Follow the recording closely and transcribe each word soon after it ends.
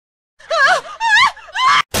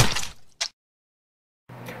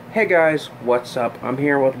Hey guys, what's up? I'm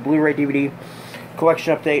here with Blu-ray DVD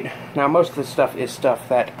collection update. Now most of this stuff is stuff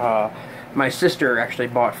that my sister actually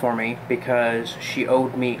bought for me because she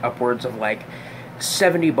owed me upwards of like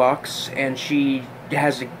 $70, and she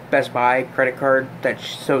has a Best Buy credit card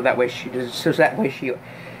so that way she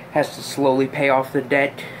has to slowly pay off the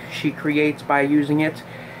debt she creates by using it.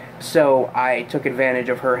 So I took advantage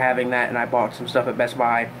of her having that, and I bought some stuff at Best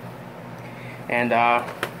Buy. And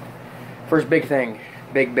first big thing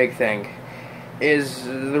is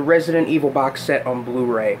the Resident Evil box set on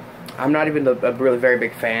Blu-ray. I'm not even a really very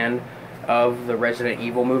big fan of the Resident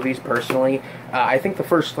Evil movies personally. I think the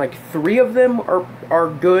first like 3 of them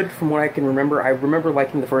are good from what I can remember. I remember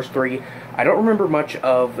liking the first 3. I don't remember much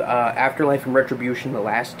of Afterlife and Retribution, the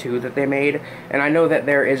last 2 that they made. And I know that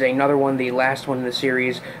there is another one, the last one in the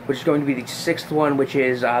series, which is going to be the 6th one, which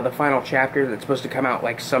is the final chapter that's supposed to come out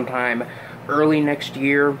like sometime early next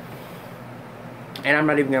year. And I'm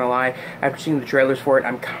not even gonna lie, after seeing the trailers for it,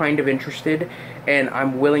 I'm kind of interested, and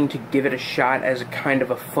I'm willing to give it a shot as a kind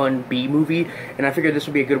of a fun B-movie, and I figured this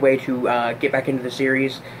would be a good way to get back into the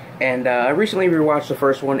series. And I recently rewatched the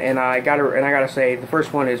first one, and I gotta say, the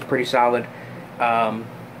first one is pretty solid. And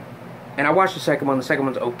I watched the second one. The second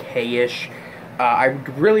one's okay-ish. I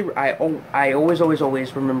always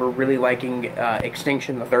remember really liking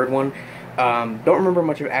Extinction, the third one. Don't remember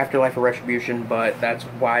much of Afterlife or Retribution, but that's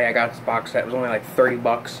why I got this box set. It was only like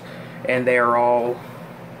 $30, and they are all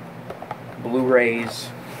Blu-rays.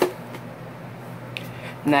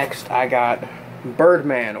 Next, I got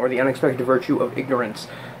Birdman, or The Unexpected Virtue of Ignorance.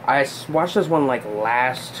 I watched this one like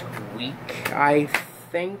last week, I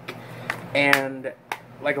think, and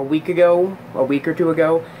like a week or two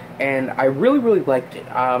ago, and I really liked it.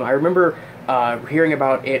 I remember hearing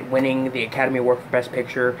about it winning the Academy Award for Best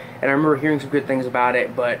Picture, and I remember hearing some good things about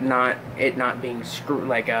it, but not being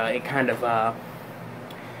it kind of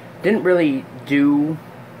didn't really do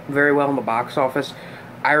very well in the box office.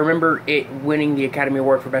 I remember it winning the Academy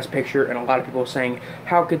Award for Best Picture, and a lot of people saying,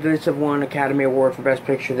 how could this have won Academy Award for Best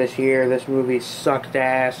Picture this year? This movie sucked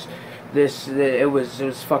ass. It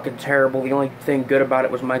was fucking terrible. The only thing good about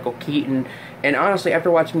it was Michael Keaton. And honestly,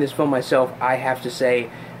 after watching this film myself, I have to say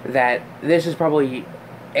that this is probably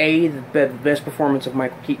the best performance of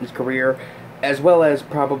Michael Keaton's career, as well as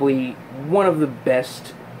probably one of the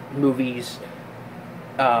best movies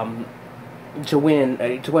to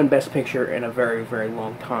win Best Picture in a very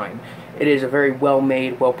long time. It is a very well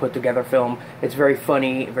made, well put together film. It's very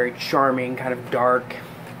funny, very charming, kind of dark,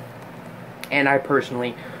 and I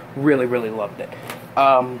personally really loved it.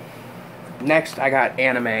 Next, I got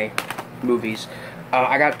anime movies.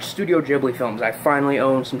 I got Studio Ghibli films. I finally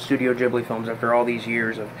own some Studio Ghibli films after all these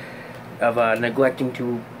years of neglecting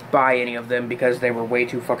to buy any of them because they were way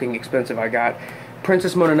too fucking expensive. I got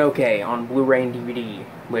Princess Mononoke on Blu-ray and DVD,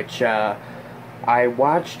 which I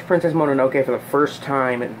watched Princess Mononoke for the first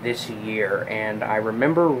time this year, and I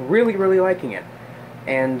remember really liking it.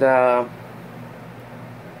 And I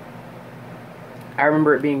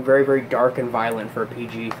remember it being very dark and violent for a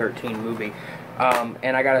PG-13 movie.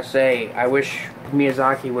 And I gotta say, I wish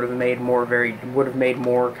Miyazaki would have made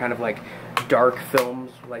more kind of like dark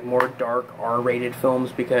films, like more dark R-rated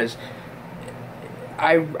films, because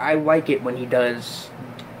I like it when he does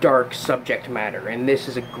dark subject matter, and this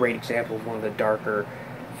is a great example of one of the darker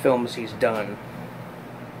films he's done.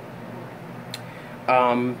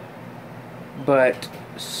 But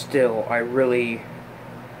still, I really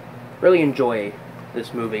enjoy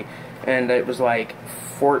this movie, and it was like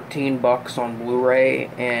 $14 on Blu-ray,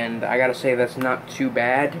 and I gotta say that's not too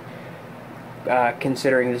bad,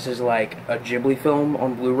 considering this is like a Ghibli film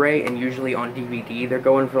on Blu-ray, and usually on DVD they're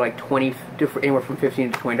going for like anywhere from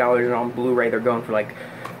 $15 to $20, and on Blu-ray they're going for like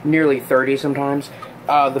nearly $30 sometimes.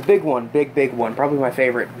 The big one, probably my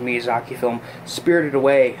favorite Miyazaki film, Spirited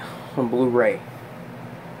Away on Blu-ray,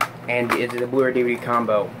 and it's a Blu-ray DVD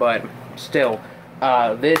combo, but still.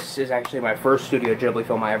 This is actually my first Studio Ghibli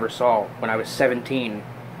film I ever saw when I was 17.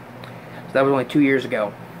 So that was only 2 years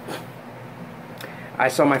ago. I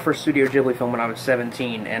saw my first Studio Ghibli film when I was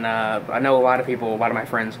 17, and I know a lot of my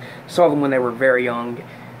friends saw them when they were very young,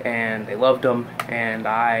 and they loved them, and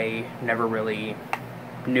I never really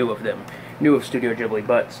knew of Studio Ghibli,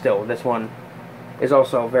 but still, this one is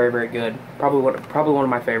also very good. Probably one of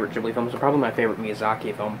my favorite Ghibli films, and probably my favorite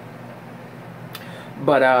Miyazaki film.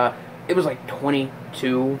 But, it was like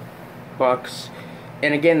 $22,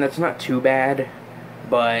 and again, that's not too bad,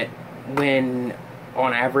 but when,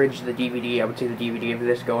 on average, I would say the DVD of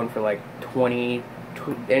this going for like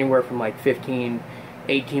anywhere from like $15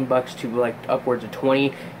 18 bucks to like upwards of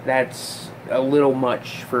 20. That's a little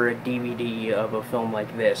much for a DVD of a film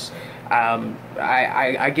like this.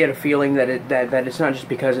 I get a feeling that that it's not just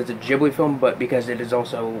because it's a Ghibli film, but because it is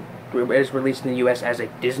also released in the U.S. as a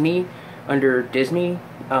Disney, under Disney.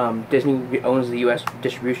 Disney owns the U.S.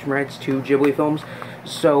 distribution rights to Ghibli films,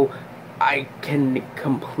 so I can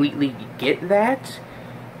completely get that.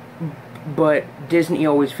 But Disney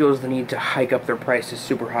always feels the need to hike up their prices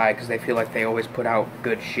super high because they feel like they always put out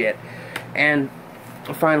good shit. And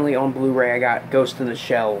finally, on Blu-ray, I got Ghost in the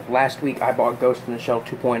Shell. Last week, I bought Ghost in the Shell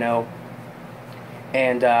 2.0,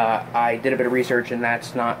 and I did a bit of research, and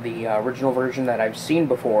that's not the original version that I've seen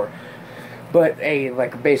before, but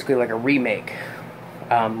basically like a remake,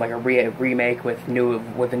 remake with a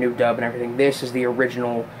new dub and everything. This is the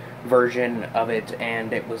original version of it,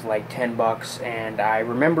 and it was like 10 bucks, and I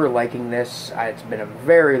remember liking this. It's been a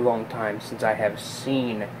very long time since I have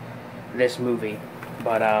seen this movie,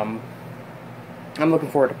 but I'm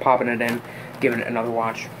looking forward to popping it in, giving it another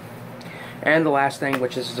watch. And the last thing,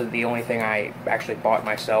 which is the only thing I actually bought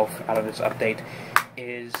myself out of this update,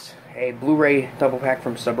 is a Blu-ray double pack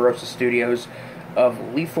from Sub Rosa Studios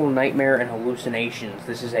of Lethal Nightmare and Hallucinations.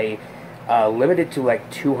 This is a limited to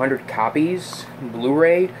like 200 copies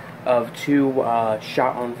Blu-ray of two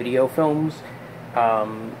shot-on-video films,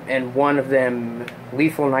 and one of them,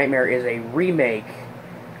 Lethal Nightmare, is a remake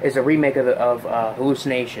of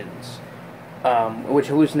Hallucinations, which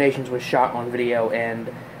Hallucinations was shot on video,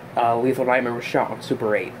 and Lethal Nightmare was shot on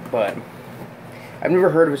Super 8. But I've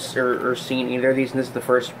never heard of or seen either of these, and this is the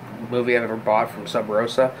first movie I've ever bought from Sub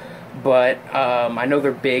Rosa. But I know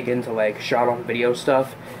they're big into like shot-on-video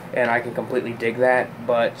stuff, and I can completely dig that.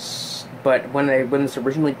 But when this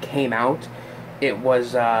originally came out, it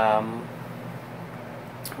was like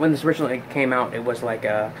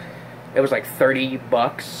 30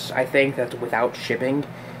 bucks, I think. That's without shipping.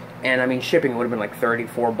 And I mean, shipping would have been like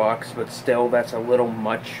 34 bucks, but still, that's a little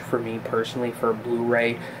much for me personally for a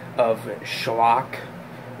Blu-ray of schlock.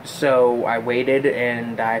 So I waited,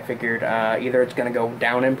 and I figured either it's going to go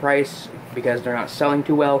down in price because they're not selling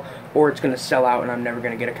too well, or it's going to sell out and I'm never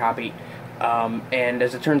going to get a copy. And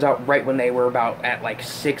as it turns out, right when they were about at like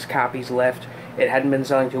 6 copies left, it hadn't been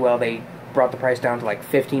selling too well. They brought the price down to like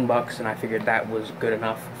 15 bucks, and I figured that was good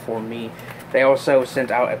enough for me. They also sent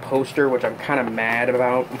out a poster, which I'm kind of mad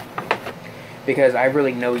about, because I have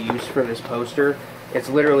really no use for this poster. It's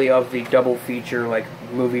literally of the double feature, like,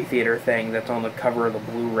 movie theater thing that's on the cover of the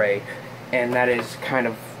Blu-ray, and that is kind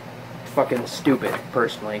of fucking stupid,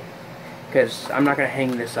 personally, because I'm not going to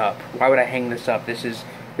hang this up. Why would I hang this up? This is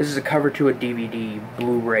a cover to a DVD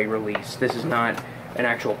Blu-ray release. This is not an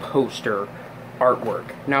actual poster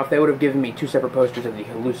artwork. Now, if they would have given me 2 separate posters of the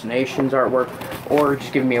Hallucinations artwork, or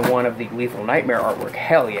just given me one of the Lethal Nightmare artwork,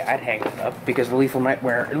 hell yeah, I'd hang it up, because the Lethal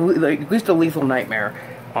Nightmare, at least the Lethal Nightmare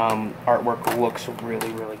artwork looks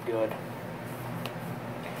really, really good.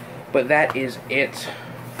 But that is it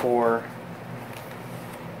for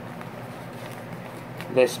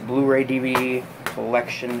this Blu-ray DVD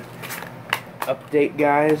collection update,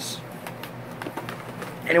 guys.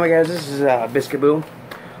 Anyway, guys, this is Biscuit Boo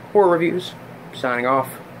Horror Reviews, signing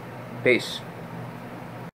off. Peace.